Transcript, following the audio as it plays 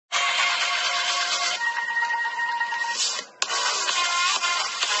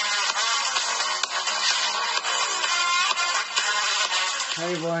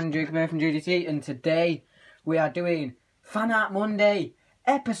Hey everyone, Jacob here from J.D.T, and today we are doing Fan Art Monday,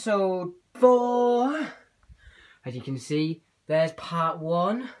 episode 4. As you can see, there's part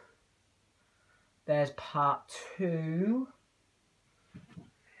 1, there's part 2,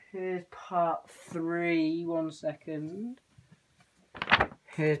 here's part 3, 1 second,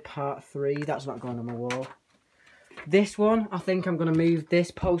 here's part 3, that's not going on my wall. This one, I think I'm going to move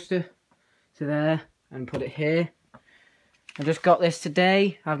this poster to there and put it here. I just got this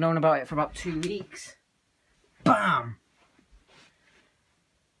today. I've known about it for about 2 weeks. Bam!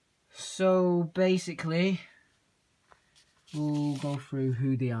 So basically, we'll go through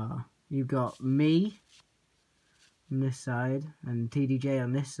who they are. You've got me on this side and TDJ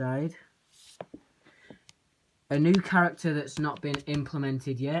on this side. A new character that's not been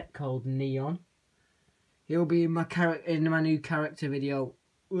implemented yet called Neon. He'll be in my new character video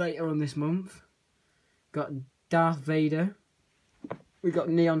later on this month. Got Darth Vader. We've got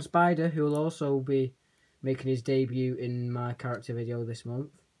Neon Spider, who will also be making his debut in my character video this month.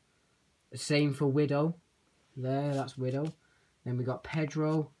 Same for Widow. There, that's Widow. Then we got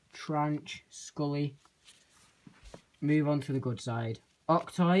Pedro, Tranch, Scully. Move on to the good side.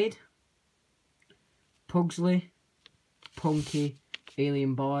 Octoid, Pugsley, Punky,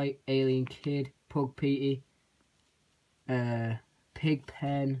 Alien Boy, Alien Kid, Pug Petey,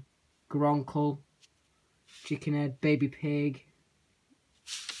 Pigpen, Gronkle, Chickenhead, Baby Pig.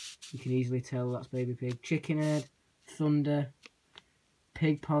 You can easily tell that's Baby Pig. Chickenhead, Thunder,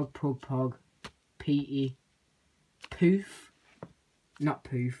 Pigpog, Pugpog, Petey, Poof, not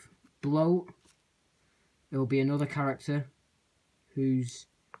Poof, Bloat. There will be another character who's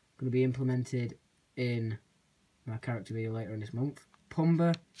going to be implemented in my character video later in this month.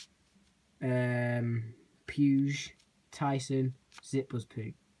 Pumba, Puge, Tyson, Zipper's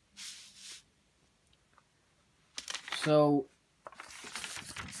Poo. So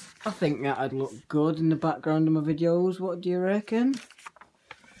I think that I'd look good in the background of my videos. What do you reckon?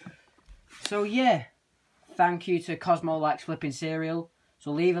 So yeah, thank you to Cosmolikesflippingcereal.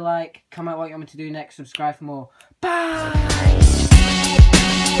 So leave a like, comment what you want me to do next, subscribe for more. Bye!